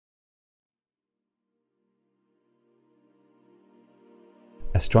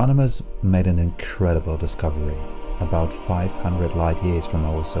Astronomers made an incredible discovery about 500 light years from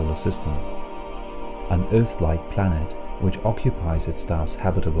our solar system. An Earth-like planet which occupies its star's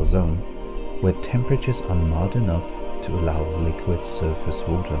habitable zone, where temperatures are mild enough to allow liquid surface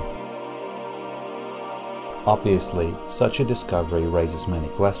water. Obviously, such a discovery raises many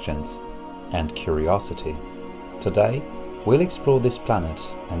questions and curiosity. Today, we'll explore this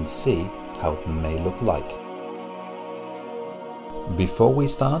planet and see how it may look like. Before we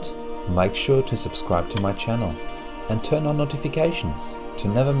start, make sure to subscribe to my channel and turn on notifications to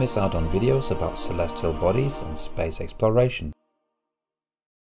never miss out on videos about celestial bodies and space exploration.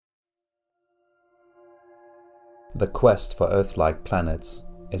 The quest for Earth-like planets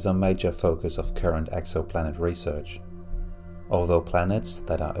is a major focus of current exoplanet research. Although planets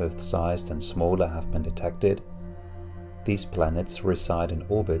that are Earth-sized and smaller have been detected, these planets reside in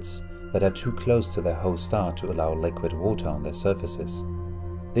orbits that are too close to their host star to allow liquid water on their surfaces.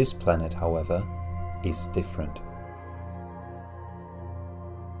 This planet, however, is different.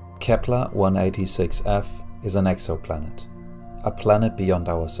 Kepler-186f is an exoplanet, a planet beyond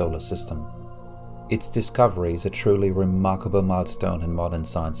our solar system. Its discovery is a truly remarkable milestone in modern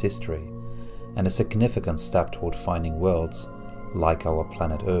science history and a significant step toward finding worlds like our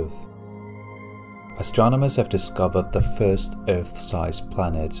planet Earth. Astronomers have discovered the first Earth-sized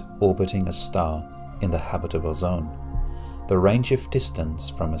planet orbiting a star in the habitable zone, the range of distance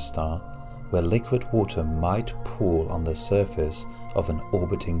from a star where liquid water might pool on the surface of an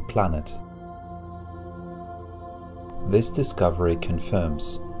orbiting planet. This discovery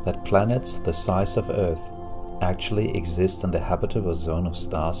confirms that planets the size of Earth actually exist in the habitable zone of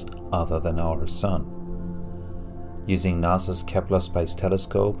stars other than our Sun. Using NASA's Kepler Space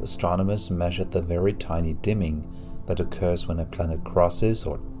Telescope, astronomers measured the very tiny dimming that occurs when a planet crosses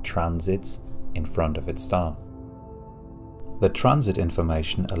or transits in front of its star. The transit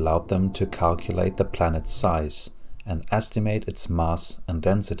information allowed them to calculate the planet's size and estimate its mass and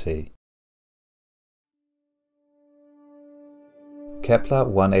density.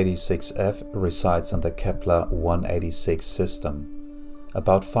 Kepler-186f resides in the Kepler-186 system,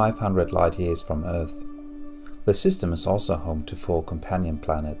 about 500 light years from Earth. The system is also home to 4 companion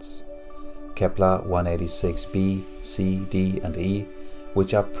planets, Kepler-186b, c, d and e,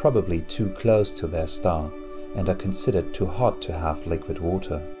 which are probably too close to their star and are considered too hot to have liquid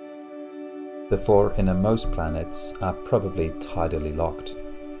water. The 4 innermost planets are probably tidally locked,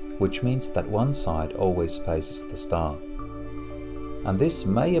 which means that one side always faces the star. And this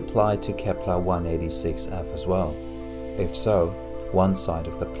may apply to Kepler-186f as well. If so, one side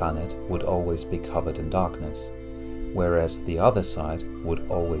of the planet would always be covered in darkness, whereas the other side would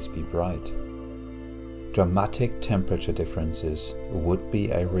always be bright. Dramatic temperature differences would be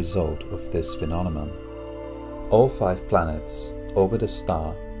a result of this phenomenon. All 5 planets orbit a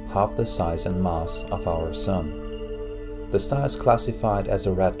star half the size and mass of our Sun. The star is classified as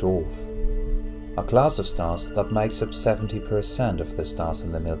a red dwarf, a class of stars that makes up 70% of the stars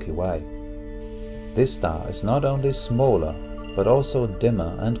in the Milky Way. This star is not only smaller, but also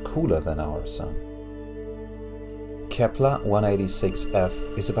dimmer and cooler than our Sun.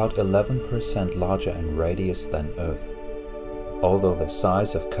 Kepler-186f is about 11% larger in radius than Earth. Although the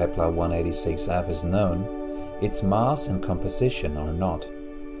size of Kepler-186f is known, its mass and composition are not.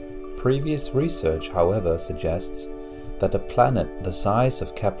 Previous research, however, suggests that a planet the size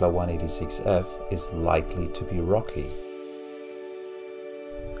of Kepler-186f is likely to be rocky.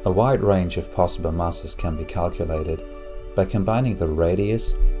 A wide range of possible masses can be calculated by combining the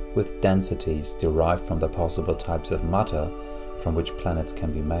radius with densities derived from the possible types of matter from which planets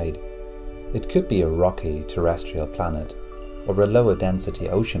can be made. It could be a rocky terrestrial planet or a lower density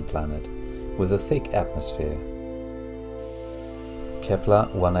ocean planet with a thick atmosphere.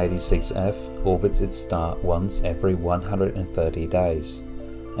 Kepler-186f orbits its star once every 130 days,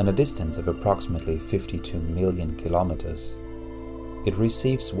 and a distance of approximately 52 million kilometers. It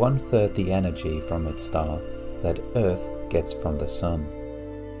receives 1/3 the energy from its star that Earth gets from the Sun.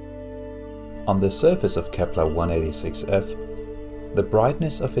 On the surface of Kepler-186f, the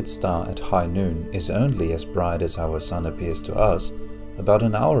brightness of its star at high noon is only as bright as our Sun appears to us about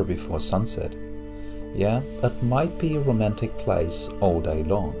an hour before sunset. Yeah, that might be a romantic place all day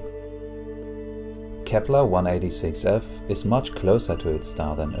long. Kepler-186f is much closer to its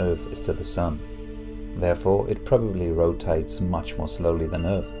star than Earth is to the Sun. Therefore, it probably rotates much more slowly than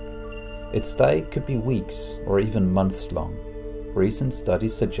Earth. Its day could be weeks or even months long. Recent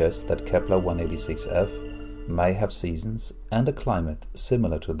studies suggest that Kepler-186f may have seasons and a climate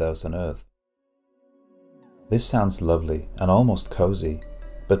similar to those on Earth. This sounds lovely and almost cozy,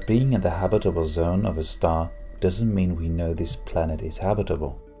 but being in the habitable zone of a star doesn't mean we know this planet is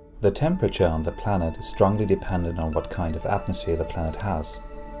habitable. The temperature on the planet is strongly dependent on what kind of atmosphere the planet has,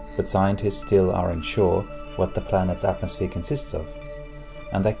 but scientists still aren't sure what the planet's atmosphere consists of,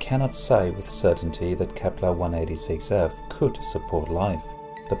 and they cannot say with certainty that Kepler-186f could support life.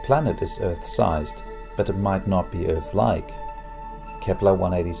 The planet is Earth-sized, but it might not be Earth-like.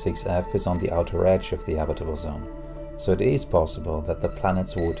 Kepler-186f is on the outer edge of the habitable zone, so it is possible that the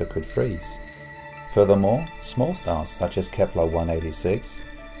planet's water could freeze. Furthermore, small stars such as Kepler-186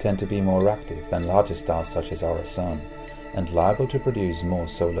 tend to be more active than larger stars such as our Sun, and liable to produce more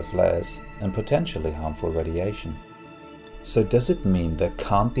solar flares and potentially harmful radiation. So does it mean there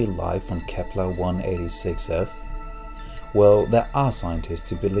can't be life on Kepler-186f? Well, there are scientists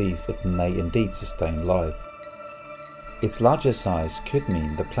who believe it may indeed sustain life. Its larger size could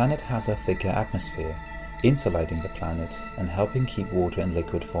mean the planet has a thicker atmosphere, insulating the planet and helping keep water in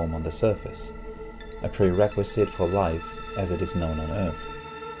liquid form on the surface, a prerequisite for life as it is known on Earth.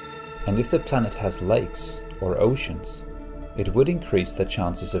 And if the planet has lakes or oceans, it would increase the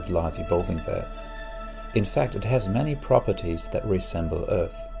chances of life evolving there. In fact, it has many properties that resemble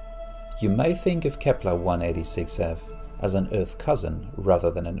Earth. You may think of Kepler-186f as an Earth cousin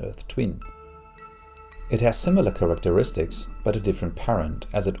rather than an Earth twin. It has similar characteristics, but a different parent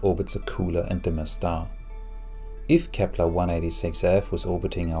as it orbits a cooler and dimmer star. If Kepler-186f was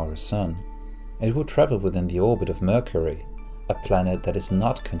orbiting our Sun, it would travel within the orbit of Mercury, a planet that is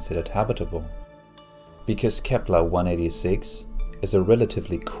not considered habitable. Because Kepler-186 is a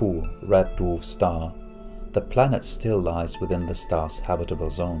relatively cool red dwarf star, the planet still lies within the star's habitable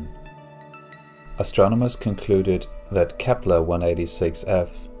zone. Astronomers concluded that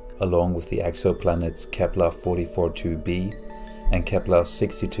Kepler-186f, along with the exoplanets Kepler-44-2b and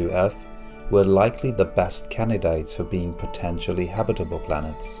Kepler-62f, were likely the best candidates for being potentially habitable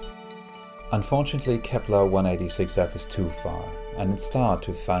planets. Unfortunately, Kepler-186f is too far, and it's hard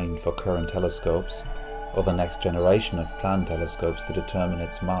to find for current telescopes or the next generation of planned telescopes to determine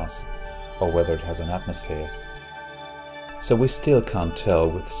its mass or whether it has an atmosphere. So we still can't tell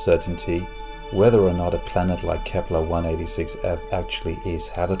with certainty whether or not a planet like Kepler-186f actually is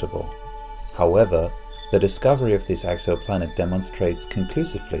habitable. However, the discovery of this exoplanet demonstrates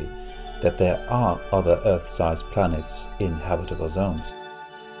conclusively that there are other Earth-sized planets in habitable zones.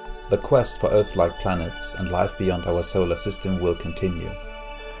 The quest for Earth-like planets and life beyond our solar system will continue,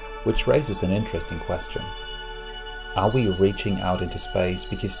 which raises an interesting question. Are we reaching out into space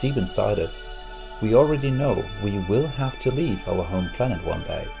because deep inside us, we already know we will have to leave our home planet one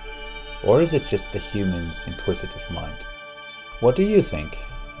day? Or is it just the human's inquisitive mind? What do you think?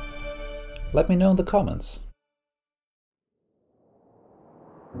 Let me know in the comments.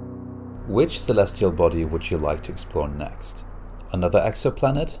 Which celestial body would you like to explore next? Another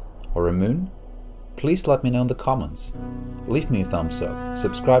exoplanet? Or a moon? Please let me know in the comments. Leave me a thumbs up,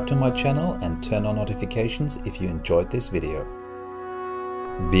 subscribe to my channel and turn on notifications if you enjoyed this video.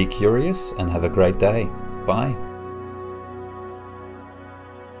 Be curious and have a great day. Bye.